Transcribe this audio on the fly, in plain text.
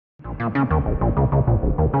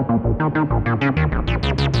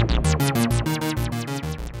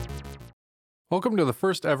Welcome to the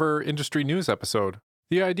first ever industry news episode.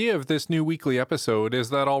 The idea of this new weekly episode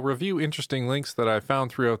is that I'll review interesting links that I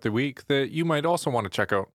found throughout the week that you might also want to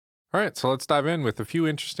check out. Alright, so let's dive in with a few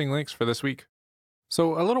interesting links for this week.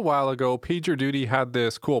 So a little while ago, PagerDutys had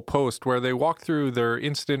this cool post where they walked through their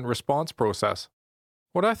incident response process.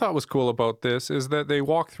 What I thought was cool about this is that they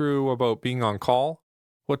walk through about being on call,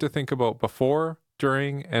 what to think about before,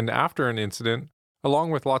 during, and after an incident,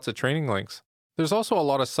 along with lots of training links. There's also a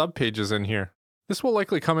lot of subpages in here. This will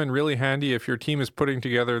likely come in really handy if your team is putting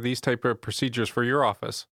together these type of procedures for your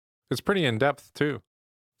office. It's pretty in-depth too.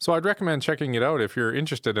 So I'd recommend checking it out if you're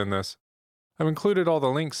interested in this. I've included all the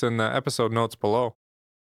links in the episode notes below.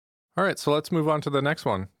 Alright, so let's move on to the next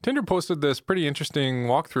one. Tinders posted this pretty interesting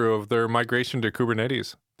walkthrough of their migration to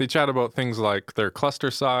Kubernetes. They chat about things like their cluster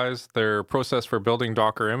size, their process for building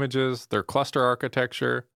Docker images, their cluster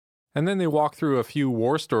architecture, and then they walk through a few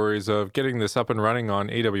war stories of getting this up and running on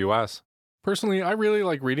AWS. Personally, I really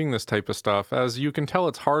like reading this type of stuff, as you can tell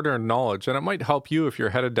it's hard-earned knowledge, and it might help you if you're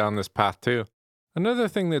headed down this path too. Another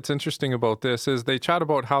thing that's interesting about this is they chat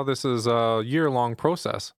about how this is a year-long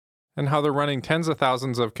process, and how they're running tens of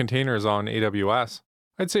thousands of containers on AWS.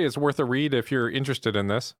 I'd say it's worth a read if you're interested in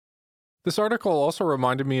this. This article also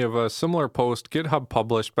reminded me of a similar post GitHub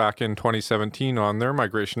published back in 2017 on their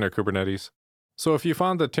migration to Kubernetes. So if you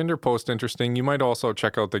found the Tinders post interesting, you might also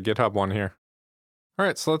check out the GitHub one here.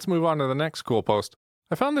 Alright, so let's move on to the next cool post.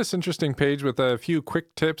 I found this interesting page with a few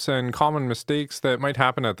quick tips and common mistakes that might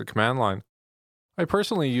happen at the command line. I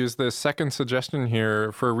personally use this second suggestion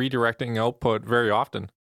here for redirecting output very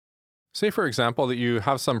often. Say for example that you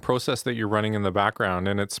have some process that you're running in the background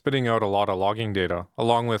and it's spitting out a lot of logging data,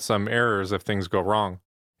 along with some errors if things go wrong.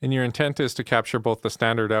 And your intent is to capture both the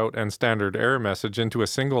standard out and standard error message into a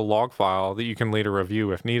single log file that you can later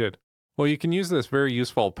review if needed. Well, you can use this very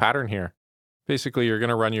useful pattern here. Basically, you're going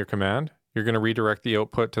to run your command, you're going to redirect the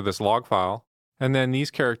output to this log file, and then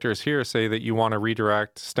these characters here say that you want to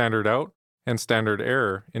redirect standard out and standard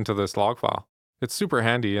error into this log file. It's super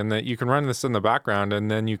handy in that you can run this in the background and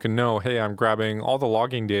then you can know, hey, I'm grabbing all the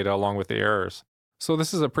logging data along with the errors. So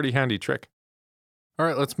this is a pretty handy trick.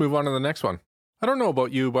 Alright, let's move on to the next one. I don't know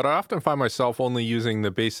about you, but I often find myself only using the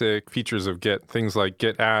basic features of Git, things like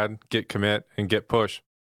git add, git commit, and git push.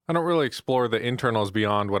 I don't really explore the internals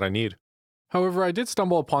beyond what I need. However, I did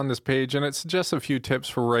stumble upon this page and it suggests a few tips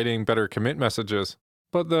for writing better commit messages.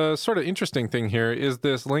 But the sort of interesting thing here is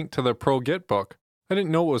this link to the Pro Git book. I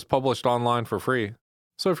didn't know it was published online for free.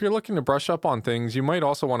 So if you're looking to brush up on things, you might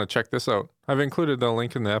also want to check this out. I've included the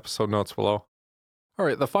link in the episode notes below.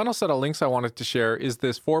 Alright, the final set of links I wanted to share is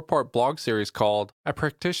this 4-part blog series called A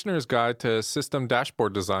Practitioner's Guide to System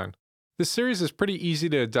Dashboard Design. This series is pretty easy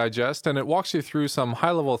to digest and it walks you through some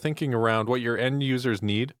high-level thinking around what your end users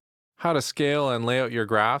need, how to scale and lay out your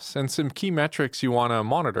graphs, and some key metrics you want to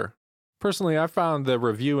monitor. Personally, I found the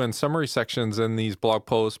review and summary sections in these blog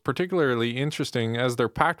posts particularly interesting as they're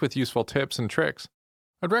packed with useful tips and tricks.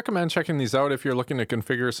 I'd recommend checking these out if you're looking to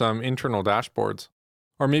configure some internal dashboards.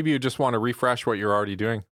 Or maybe you just want to refresh what you're already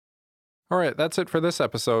doing. Alright, that's it for this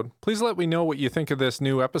episode. Please let me know what you think of this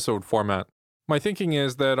new episode format. My thinking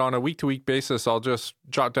is that on a week-to-week basis, I'll just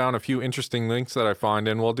jot down a few interesting links that I find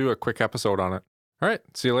and we'll do a quick episode on it. Alright,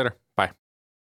 see you later.